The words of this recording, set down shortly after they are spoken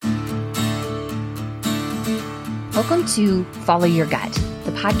Welcome to Follow Your Gut,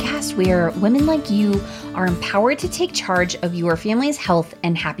 the podcast where women like you are empowered to take charge of your family's health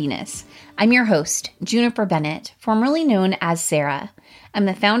and happiness. I'm your host, Juniper Bennett, formerly known as Sarah. I'm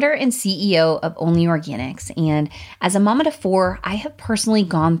the founder and CEO of Only Organics, and as a mama to four, I have personally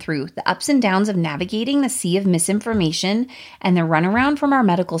gone through the ups and downs of navigating the sea of misinformation and the runaround from our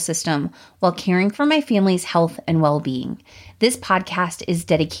medical system while caring for my family's health and well-being. This podcast is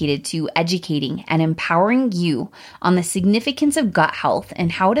dedicated to educating and empowering you on the significance of gut health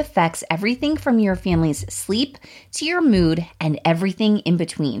and how it affects everything from your family's sleep to your mood and everything in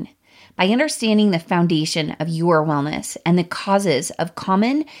between. By understanding the foundation of your wellness and the causes of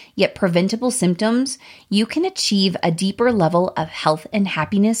common yet preventable symptoms, you can achieve a deeper level of health and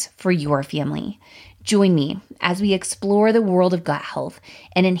happiness for your family. Join me as we explore the world of gut health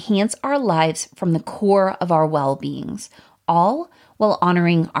and enhance our lives from the core of our well-beings, all while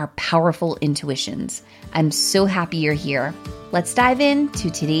honoring our powerful intuitions. I'm so happy you're here. Let's dive into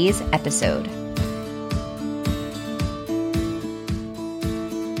today's episode.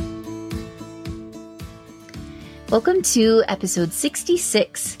 Welcome to episode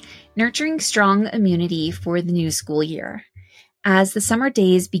 66, Nurturing Strong Immunity for the New School Year. As the summer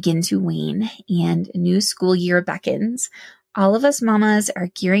days begin to wane and a new school year beckons, all of us mamas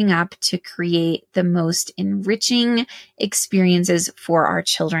are gearing up to create the most enriching experiences for our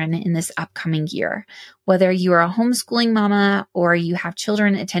children in this upcoming year. Whether you are a homeschooling mama or you have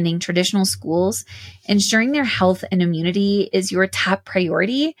children attending traditional schools, ensuring their health and immunity is your top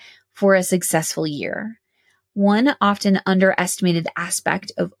priority for a successful year. One often underestimated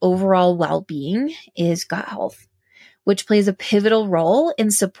aspect of overall well-being is gut health, which plays a pivotal role in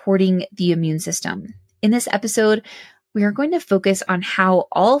supporting the immune system. In this episode, we are going to focus on how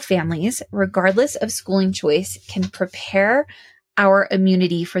all families, regardless of schooling choice, can prepare our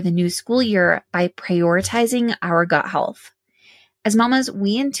immunity for the new school year by prioritizing our gut health. As mamas,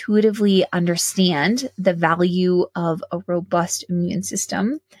 we intuitively understand the value of a robust immune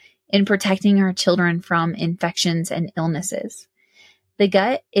system in protecting our children from infections and illnesses. The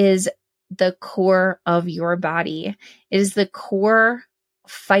gut is the core of your body. It is the core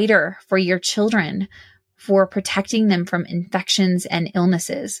fighter for your children, for protecting them from infections and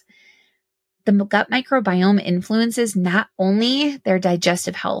illnesses. The gut microbiome influences not only their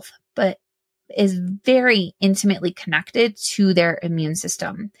digestive health, but is very intimately connected to their immune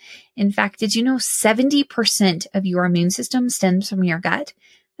system. In fact, did you know 70% of your immune system stems from your gut?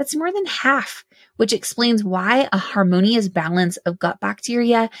 That's more than half, which explains why a harmonious balance of gut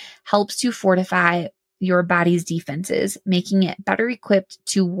bacteria helps to fortify your body's defenses, making it better equipped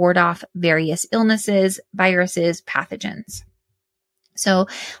to ward off various illnesses, viruses, pathogens. So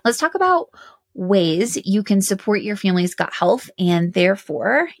let's talk about ways you can support your family's gut health and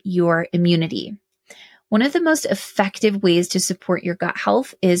therefore your immunity. One of the most effective ways to support your gut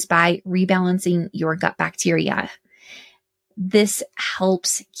health is by rebalancing your gut bacteria. This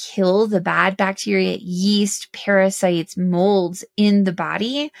helps kill the bad bacteria, yeast, parasites, molds in the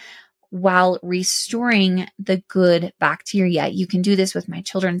body while restoring the good bacteria. You can do this with my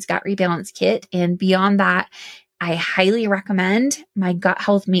Children's Gut Rebalance Kit. And beyond that, I highly recommend my Gut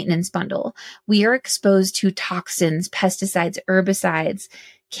Health Maintenance Bundle. We are exposed to toxins, pesticides, herbicides,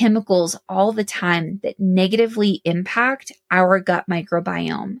 chemicals all the time that negatively impact our gut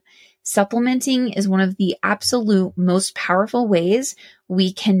microbiome. Supplementing is one of the absolute most powerful ways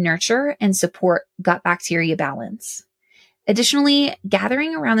we can nurture and support gut bacteria balance. Additionally,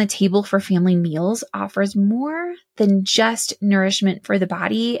 gathering around the table for family meals offers more than just nourishment for the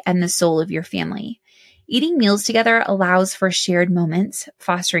body and the soul of your family. Eating meals together allows for shared moments,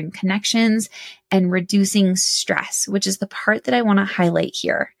 fostering connections, and reducing stress, which is the part that I want to highlight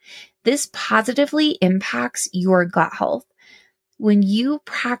here. This positively impacts your gut health. When you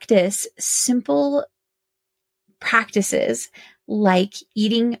practice simple practices like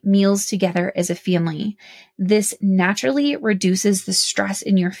eating meals together as a family, this naturally reduces the stress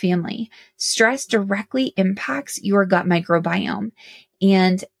in your family. Stress directly impacts your gut microbiome.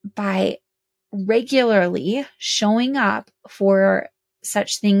 And by regularly showing up for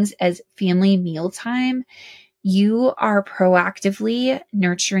such things as family mealtime, you are proactively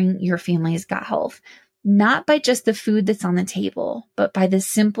nurturing your family's gut health. Not by just the food that's on the table, but by the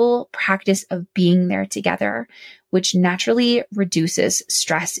simple practice of being there together, which naturally reduces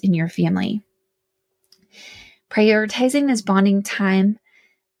stress in your family. Prioritizing this bonding time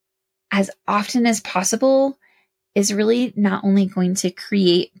as often as possible is really not only going to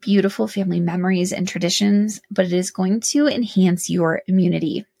create beautiful family memories and traditions, but it is going to enhance your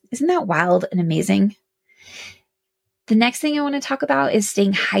immunity. Isn't that wild and amazing? The next thing I want to talk about is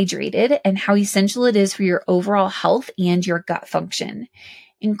staying hydrated and how essential it is for your overall health and your gut function.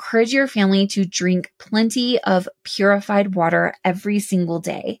 Encourage your family to drink plenty of purified water every single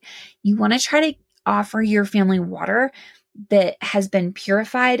day. You want to try to offer your family water that has been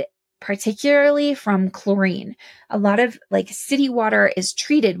purified, particularly from chlorine. A lot of city water is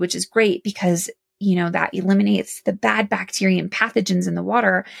treated, which is great because, that eliminates the bad bacteria and pathogens in the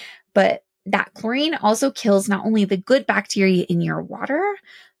water. But that chlorine also kills not only the good bacteria in your water,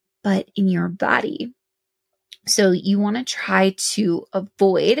 but in your body. So you want to try to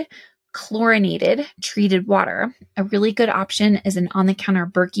avoid chlorinated treated water. A really good option is an on-the-counter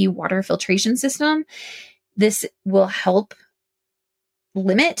Berkey water filtration system. This will help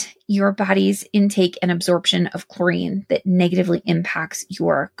limit your body's intake and absorption of chlorine that negatively impacts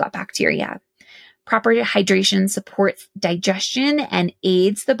your gut bacteria. Proper hydration supports digestion and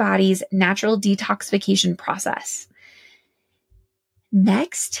aids the body's natural detoxification process.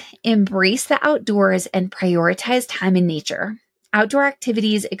 Next, embrace the outdoors and prioritize time in nature. Outdoor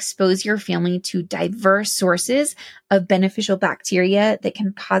activities expose your family to diverse sources of beneficial bacteria that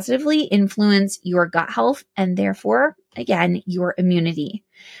can positively influence your gut health and therefore, again, your immunity.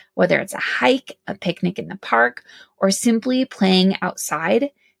 Whether it's a hike, a picnic in the park, or simply playing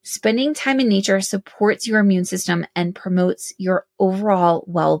outside, spending time in nature supports your immune system and promotes your overall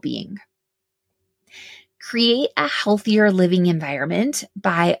well-being. Create a healthier living environment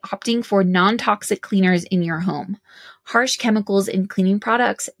by opting for non-toxic cleaners in your home. Harsh chemicals in cleaning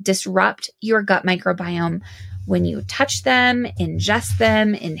products disrupt your gut microbiome when you touch them, ingest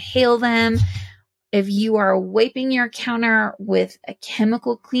them, inhale them. If you are wiping your counter with a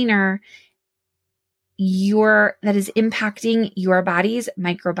chemical cleaner, that is impacting your body's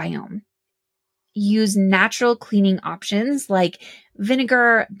microbiome. Use natural cleaning options like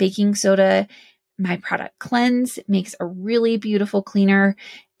vinegar, baking soda. My Product Cleanse makes a really beautiful cleaner,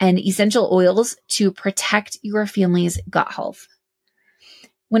 and essential oils to protect your family's gut health.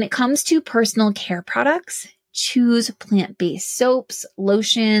 When it comes to personal care products, choose plant-based soaps,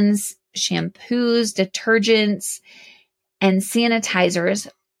 lotions, shampoos, detergents, and sanitizers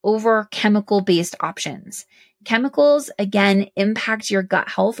over chemical-based options. Chemicals, again, impact your gut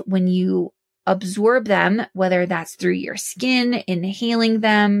health when you absorb them, whether that's through your skin, inhaling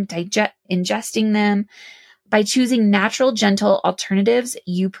them, ingesting them. By choosing natural, gentle alternatives,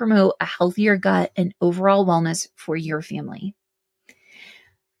 you promote a healthier gut and overall wellness for your family.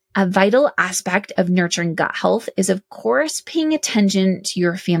 A vital aspect of nurturing gut health is, of course, paying attention to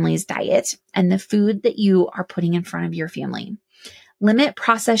your family's diet and the food that you are putting in front of your family. Limit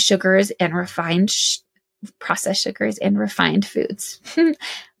processed sugars and refined foods.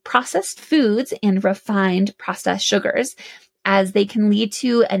 Processed foods and refined processed sugars, as they can lead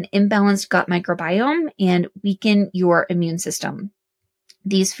to an imbalanced gut microbiome and weaken your immune system.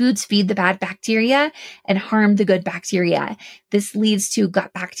 These foods feed the bad bacteria and harm the good bacteria. This leads to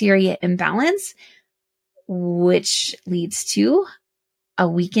gut bacteria imbalance, which leads to a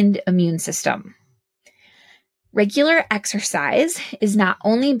weakened immune system. Regular exercise is not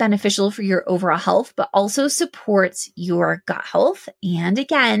only beneficial for your overall health, but also supports your gut health and,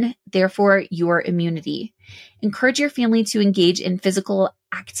 again, therefore, your immunity. Encourage your family to engage in physical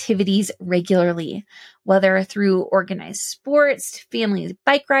activities regularly, whether through organized sports, family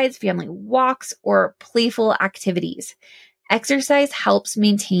bike rides, family walks, or playful activities. Exercise helps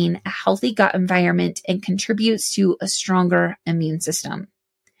maintain a healthy gut environment and contributes to a stronger immune system.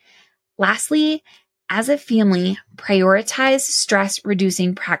 Lastly, as a family, prioritize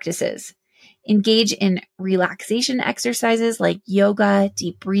stress-reducing practices. Engage in relaxation exercises like yoga,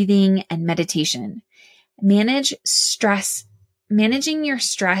 deep breathing, and meditation. Managing your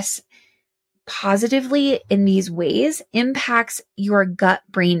stress positively in these ways impacts your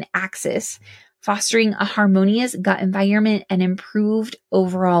gut-brain axis, fostering a harmonious gut environment and improved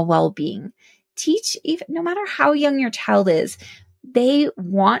overall well-being. No matter how young your child is, they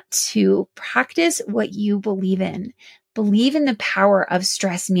want to practice what you believe in. Believe in the power of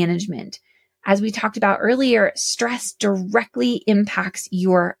stress management. As we talked about earlier, stress directly impacts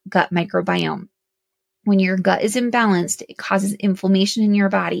your gut microbiome. When your gut is imbalanced, it causes inflammation in your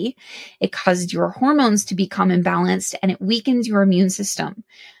body. It causes your hormones to become imbalanced, and it weakens your immune system.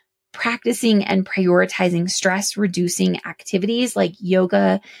 Practicing and prioritizing stress-reducing activities like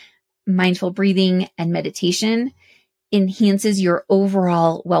yoga, mindful breathing, and meditation enhances your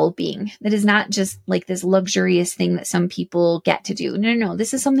overall well-being. That is not just like this luxurious thing that some people get to do. No.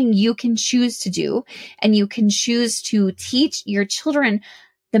 This is something you can choose to do, and you can choose to teach your children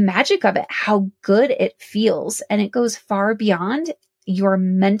the magic of it, how good it feels. And it goes far beyond your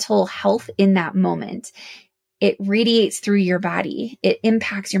mental health in that moment. It radiates through your body. It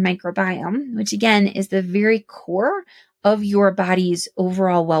impacts your microbiome, which again is the very core of your body's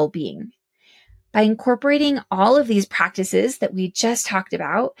overall well-being. By incorporating all of these practices that we just talked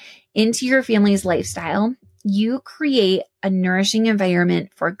about into your family's lifestyle, you create a nourishing environment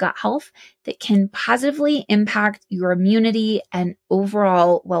for gut health that can positively impact your immunity and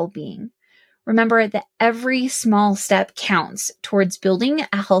overall well-being. Remember that every small step counts towards building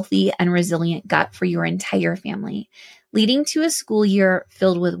a healthy and resilient gut for your entire family, leading to a school year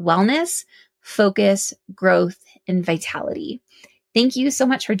filled with wellness, focus, growth, and vitality. Thank you so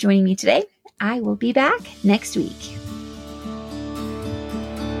much for joining me today. I will be back next week.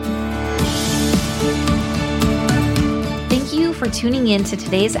 Thank you for tuning in to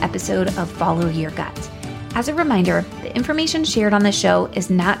today's episode of Follow Your Gut. As a reminder, the information shared on the show is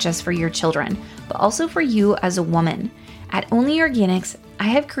not just for your children, but also for you as a woman. At Only Organics, I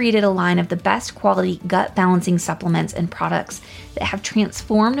have created a line of the best quality gut balancing supplements and products that have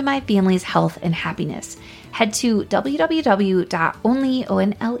transformed my family's health and happiness. Head to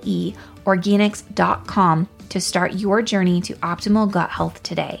www.onlyorganics.com to start your journey to optimal gut health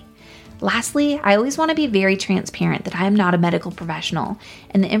today. Lastly, I always want to be very transparent that I am not a medical professional,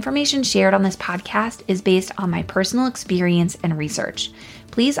 and the information shared on this podcast is based on my personal experience and research.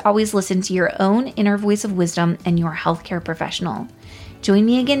 Please always listen to your own inner voice of wisdom and your healthcare professional. Join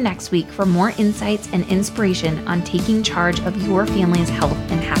me again next week for more insights and inspiration on taking charge of your family's health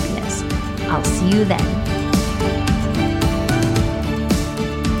and happiness. I'll see you then.